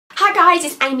Hi guys,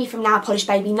 it's Amy from Nail Polish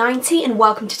Baby 90 and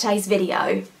welcome to today's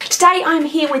video. Today I'm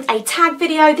here with a tag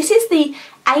video. This is the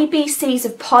ABCs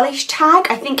of Polish tag,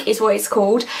 I think is what it's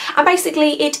called, and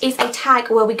basically it is a tag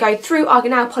where we go through our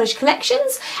nail polish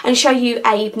collections and show you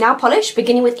a nail polish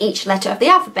beginning with each letter of the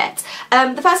alphabet.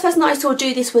 The first person that I saw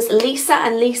do this was Lisa,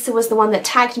 and Lisa was the one that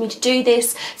tagged me to do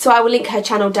this, so I will link her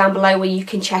channel down below where you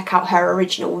can check out her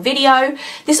original video.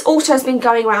 This also has been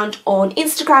going around on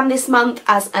Instagram this month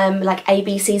as like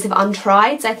ABCs of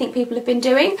Untrieds, I think people have been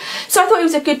doing, so I thought it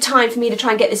was a good time for me to try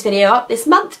and get this video up this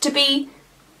month to be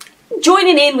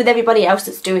joining in with everybody else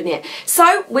that's doing it.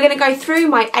 So we're going to go through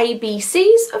my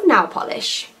ABCs of nail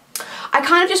polish. I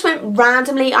kind of just went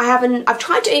randomly. I've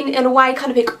tried to in a way kind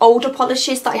of pick older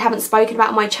polishes that I haven't spoken about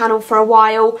on my channel for a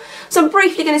while. So I'm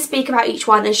briefly going to speak about each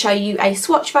one and show you a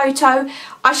swatch photo.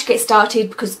 I should get started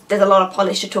because there's a lot of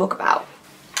polish to talk about.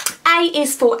 A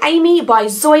is for Amy by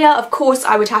Zoya. Of course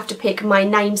I would have to pick my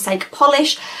namesake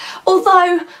polish,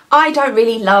 although I don't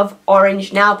really love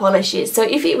orange nail polishes, so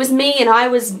if it was me and I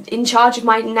was in charge of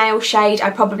my nail shade I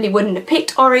probably wouldn't have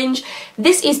picked orange.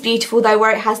 This is beautiful though,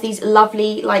 where it has these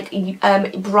lovely like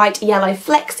bright yellow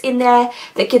flecks in there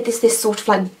that give this sort of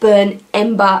like burnt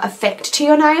ember effect to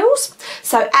your nails.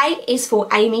 So A is for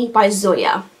Amy by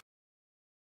Zoya.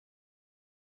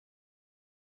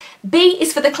 B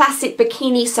is for the classic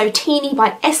Bikini So Teeny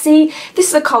by Essie. This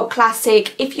is a cult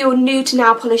classic. If you're new to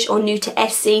nail polish or new to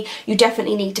Essie, you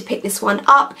definitely need to pick this one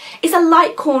up. It's a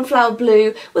light cornflower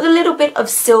blue with a little bit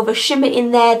of silver shimmer in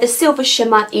there. The silver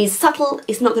shimmer is subtle,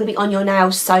 it's not going to be on your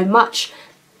nails so much,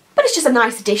 but it's just a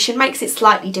nice addition, makes it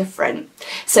slightly different.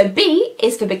 So B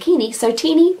is for Bikini So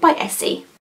Teeny by Essie.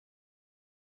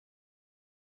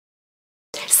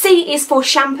 C is for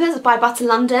Champers by Butter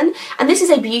London, and this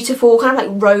is a beautiful kind of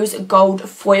like rose gold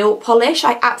foil polish.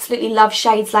 I absolutely love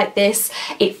shades like this.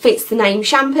 It fits the name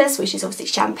Champers, which is obviously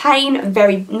champagne,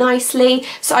 very nicely.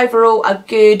 So overall a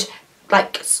good,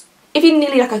 like, if you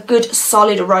need like a good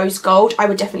solid rose gold, I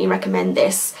would definitely recommend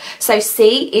this. So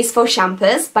C is for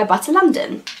Champers by Butter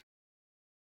London.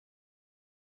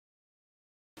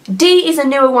 D is a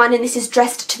newer one, and this is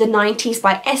Dressed to the 90s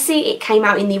by Essie. It came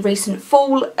out in the recent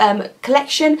fall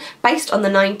collection based on the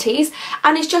 90s,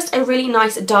 and it's just a really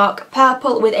nice dark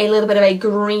purple with a little bit of a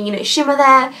green shimmer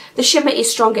there. The shimmer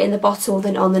is stronger in the bottle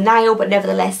than on the nail, but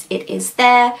nevertheless it is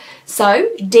there. So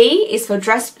D is for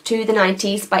Dressed to the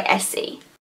 90s by Essie.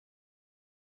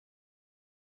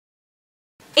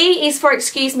 E is for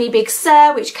Excuse Me Big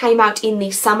Sir, which came out in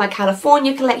the Summer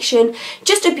California collection.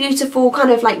 Just a beautiful kind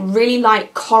of like really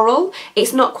light coral.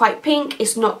 It's not quite pink,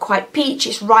 it's not quite peach,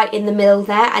 it's right in the middle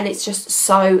there, and it's just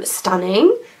so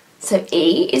stunning. So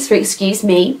E is for Excuse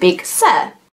Me Big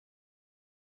Sir.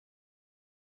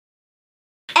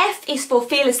 F is for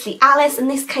Fearlessly Alice, and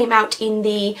this came out in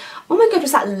the, oh my god,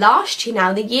 was that last year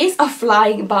now? The years are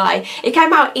flying by. It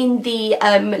came out in the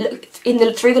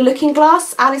Through the Looking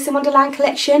Glass Alice in Wonderland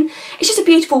collection. It's just a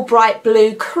beautiful bright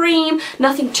blue cream,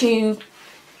 nothing too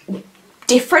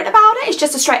different about it. It's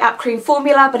just a straight up cream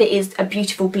formula, but it is a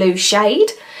beautiful blue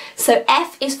shade. So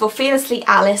F is for Fearlessly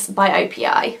Alice by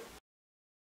OPI.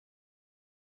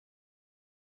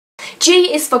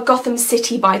 G is for Gotham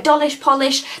City by Dollish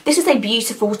polish. This is a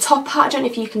beautiful topper. I don't know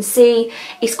if you can see.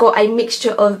 It's got a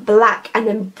mixture of black and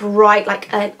then bright,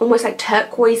 like almost like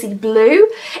turquoisey blue.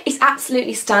 It's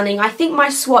absolutely stunning. I think my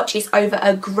swatch is over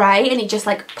a grey and it just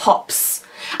like pops.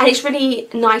 And it's really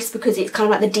nice because it's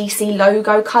kind of like the DC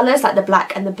logo colours, like the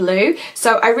black and the blue.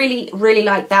 So I really, really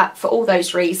like that for all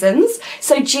those reasons.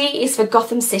 So G is for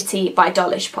Gotham City by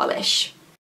Dollish polish.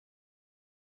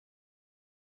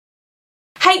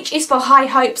 H is for High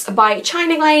Hopes by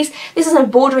China Glaze. This is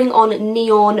bordering on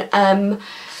neon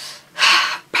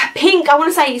pink. I want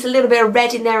to say it's a little bit of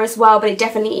red in there as well, but it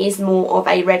definitely is more of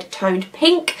a red toned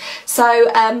pink.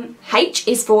 So H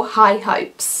is for High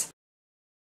Hopes.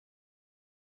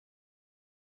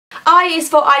 I is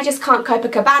for I Just Can't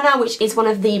Copacabana, which is one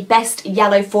of the best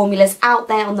yellow formulas out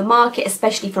there on the market,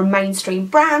 especially from mainstream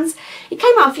brands. It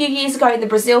came out a few years ago in the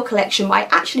Brazil collection, but I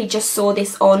actually just saw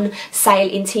this on sale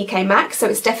in TK Maxx, so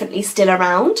it's definitely still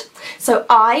around. So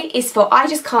I is for I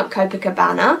Just Can't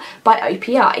Copacabana by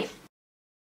OPI.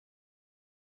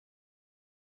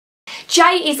 J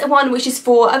is one which is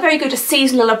for a very good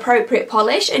seasonal appropriate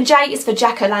polish, and J is for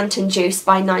Jack-O-Lantern Juice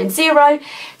by 90.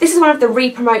 This is one of the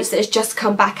re-promotes that has just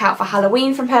come back out for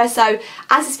Halloween from her, so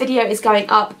as this video is going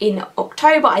up in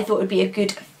October, I thought it would be a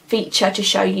good feature to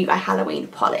show you a Halloween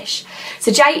polish. So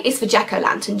J is for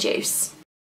Jack-O-Lantern Juice.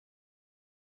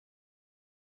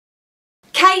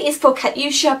 K is for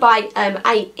Katyusha by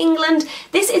A England.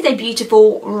 This is a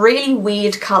beautiful, really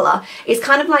weird colour. It's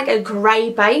kind of like a grey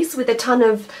base with a ton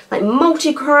of like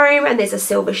multichrome, and there's a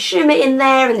silver shimmer in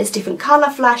there, and there's different colour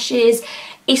flashes.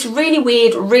 It's really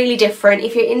weird, really different.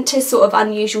 If you're into sort of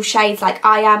unusual shades like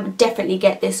I am, definitely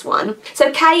get this one.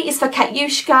 So K is for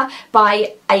Katyusha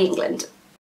by A England.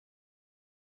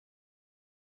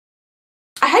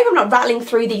 I hope I'm not rattling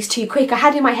through these too quick. I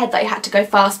had in my head that I had to go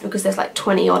fast because there's like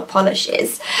 20 odd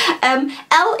polishes.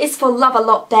 L is for Love a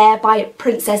Lot There by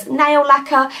Princess Nail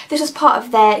Lacquer. This was part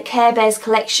of their Care Bears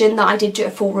collection that I did do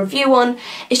a full review on.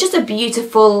 It's just a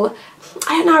beautiful,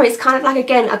 I don't know, it's kind of like,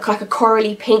 again, like a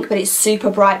corally pink, but it's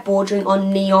super bright, bordering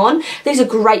on neon. These are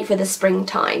great for the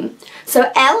springtime.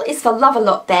 So L is for Love a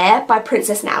Lot There by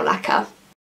Princess Nail Lacquer.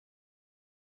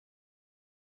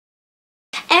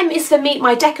 M is for Meet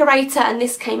My Decorator, and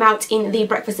this came out in the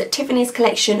Breakfast at Tiffany's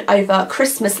collection over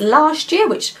Christmas last year,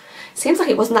 which seems like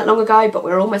it wasn't that long ago, but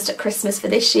we're almost at Christmas for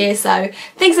this year, so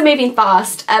things are moving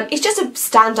fast. It's just a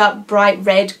stand-up bright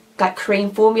red like cream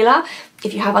formula.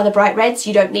 If you have other bright reds,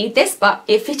 you don't need this, but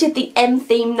it fitted the M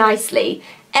theme nicely.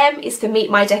 M is for Meet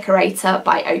My Decorator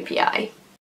by OPI.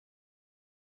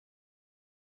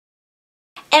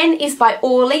 N is by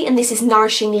Orly, and this is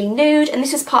Nourishingly Nude, and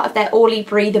this is part of their Orly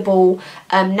breathable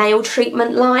nail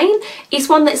treatment line. It's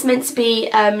one that's meant to be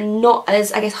not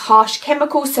as, I guess, harsh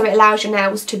chemicals, so it allows your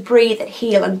nails to breathe and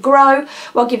heal and grow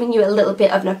while giving you a little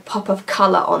bit of a pop of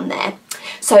colour on there.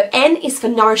 So N is for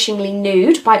Nourishingly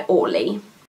Nude by Orly.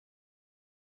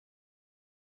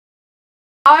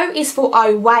 O is for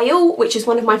Oh Whale, which is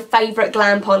one of my favourite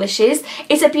Glam polishes.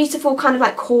 It's a beautiful kind of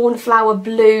like cornflower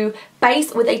blue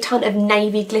base with a ton of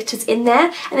navy glitters in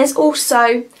there, and there's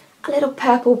also a little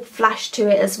purple flash to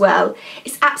it as well.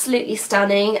 It's absolutely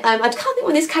stunning. I can't think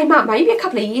when this came out, maybe a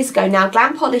couple of years ago now.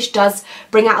 Glam Polish does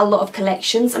bring out a lot of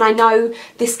collections, and I know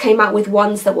this came out with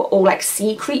ones that were all like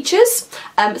sea creatures.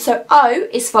 So O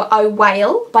is for Oh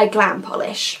Whale by Glam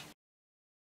Polish.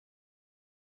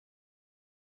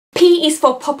 P is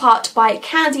for Pop Art by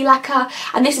Candy Lacquer,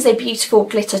 and this is a beautiful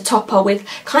glitter topper with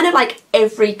kind of like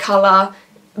every colour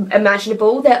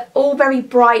imaginable. They're all very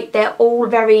bright, they're all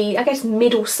very, I guess,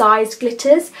 middle-sized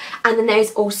glitters, and then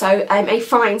there's also a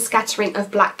fine scattering of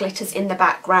black glitters in the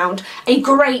background. A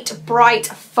great, bright,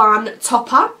 fun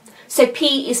topper. So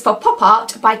P is for Pop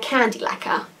Art by Candy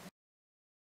Lacquer.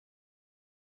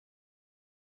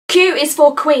 Q is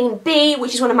for Queen Bee,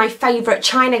 which is one of my favourite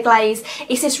China Glaze.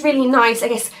 It's this really nice, I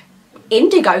guess,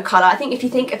 indigo colour. I think if you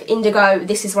think of indigo,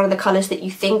 this is one of the colours that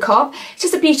you think of. It's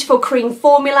just a beautiful cream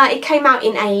formula. It came out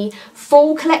in a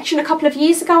fall collection a couple of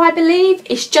years ago, I believe.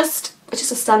 It's just a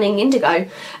stunning indigo.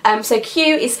 So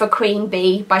Q is for Queen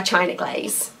Bee by China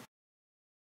Glaze.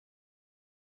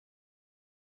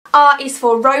 R is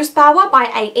for Rose Bower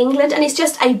by A England, and it's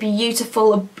just a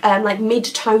beautiful like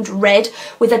mid-toned red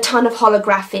with a ton of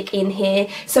holographic in here,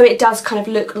 so it does kind of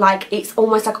look like it's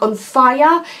almost like on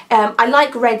fire. I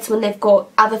like reds when they've got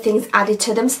other things added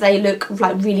to them, so they look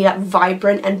like really like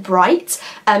vibrant and bright.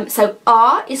 So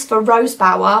R is for Rose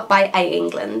Bower by A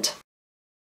England.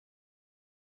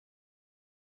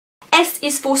 S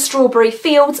is for Strawberry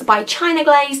Fields by China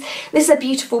Glaze. This is a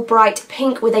beautiful bright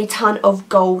pink with a ton of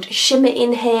gold shimmer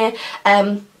in here.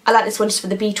 I like this one just for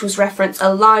the Beatles reference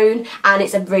alone, and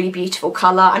it's a really beautiful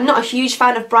colour. I'm not a huge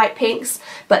fan of bright pinks,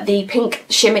 but the pink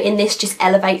shimmer in this just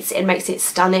elevates it and makes it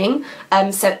stunning.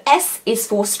 So S is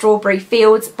for Strawberry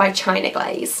Fields by China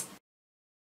Glaze.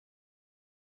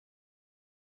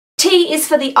 T is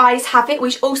for The Eyes Have It,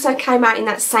 which also came out in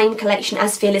that same collection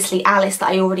as Fearlessly Alice that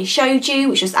I already showed you,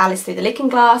 which was Alice Through the Looking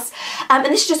Glass. And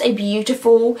this is just a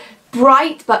beautiful,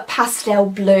 bright but pastel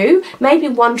blue, maybe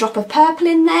one drop of purple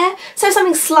in there. So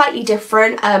something slightly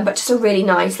different, but just a really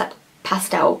nice like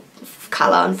pastel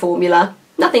colour and formula.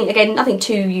 Nothing, again, nothing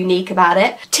too unique about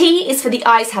it. T is for The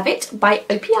Eyes Have It by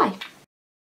OPI.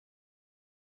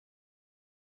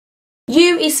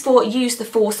 U is for Use the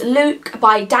Force Luke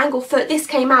by Danglefoot. This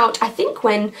came out, I think,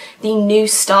 when the new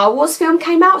Star Wars film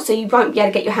came out, so you won't be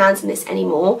able to get your hands on this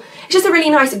anymore. It's just a really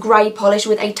nice grey polish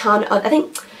with a ton of, I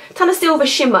think, silver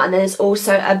shimmer, and then there's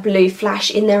also a blue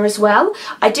flash in there as well.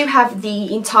 I do have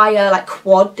the entire like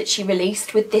quad that she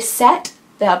released with this set.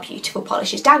 They are beautiful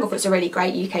polishes. Danglefoot's a really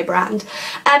great UK brand.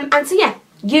 And so yeah,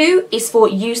 U is for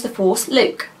Use the Force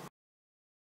Luke.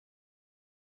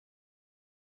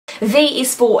 V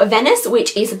is for Venous,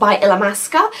 which is by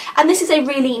Illamasqua, and this is a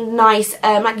really nice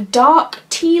like dark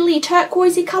tealy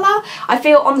turquoisey colour. I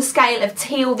feel on the scale of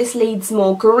teal this leads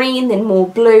more green than more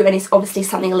blue, and it's obviously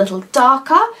something a little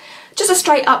darker. Just a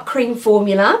straight up cream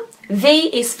formula.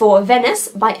 V is for Venous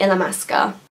by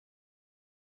Illamasqua.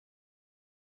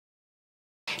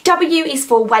 W is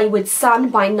for Wayward Sun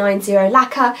by 90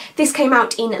 Lacquer. This came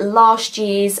out in last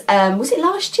year's, was it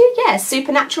last year? Yeah,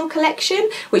 Supernatural collection,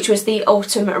 which was the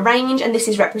autumn range, and this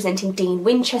is representing Dean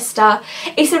Winchester.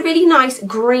 It's a really nice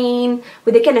green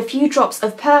with, again, a few drops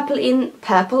of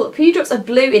a few drops of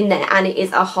blue in there, and it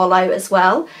is a hollow as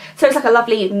well. So it's like a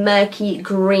lovely murky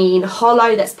green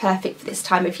hollow that's perfect for this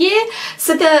time of year.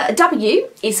 So the W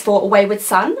is for Wayward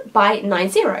Sun by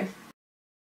 90.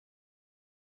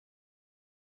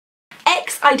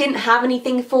 X I didn't have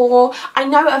anything for. I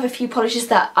know of a few polishes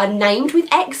that are named with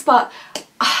X, but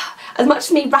as much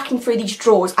as me racking through these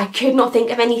drawers, I could not think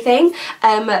of anything,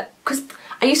 because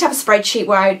I used to have a spreadsheet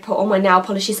where I would put all my nail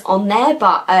polishes on there,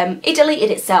 but it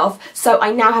deleted itself, so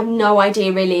I now have no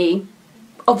idea really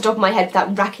off the top of my head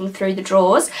without racking through the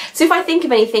drawers. So if I think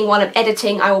of anything while I'm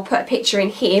editing, I will put a picture in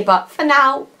here, but for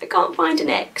now I can't find an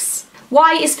X.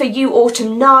 Y is for You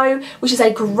Autumn Know, which is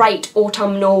a great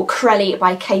autumnal Crelly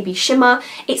by KBShimmer.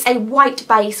 It's a white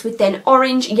base with then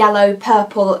orange, yellow,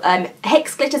 purple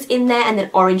hex glitters in there, and then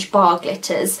orange bar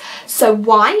glitters. So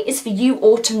Y is for You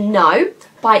Autumn Know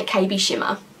by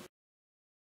KBShimmer.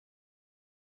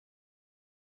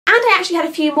 And I actually had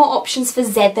a few more options for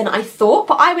Z than I thought,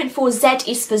 but I went for Z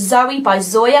is for Zoe by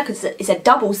Zoya, because it's a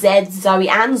double Z, Zoe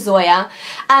and Zoya.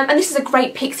 And this is a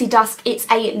great pixie dusk. It's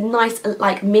a nice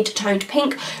like mid-toned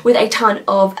pink with a ton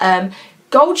of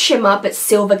gold shimmer but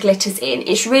silver glitters in.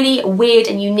 It's really weird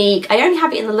and unique. I only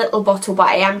have it in a little bottle, but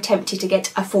I am tempted to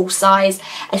get a full size,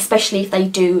 especially if they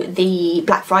do the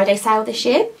Black Friday sale this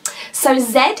year. So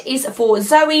Z is for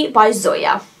Zoe by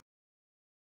Zoya.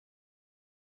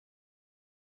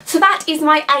 So that is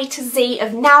my A to Z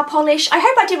of nail polish. I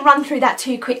hope I didn't run through that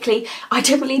too quickly. I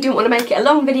definitely didn't want to make it a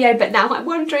long video, but now I'm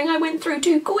wondering I went through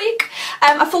too quick.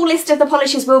 A full list of the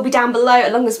polishes will be down below,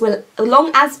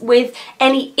 along as with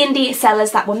any indie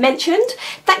sellers that were mentioned.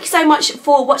 Thank you so much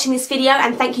for watching this video,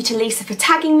 and thank you to Lisa for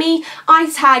tagging me. I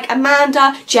tag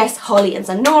Amanda, Jess, Holly and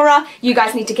Zanora. You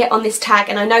guys need to get on this tag,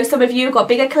 and I know some of you have got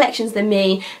bigger collections than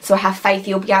me, so I have faith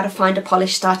you'll be able to find a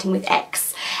polish starting with X.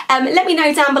 Let me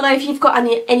know down below if you've got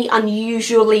any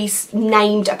unusually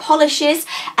named polishes,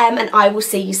 and I will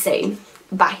see you soon.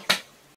 Bye.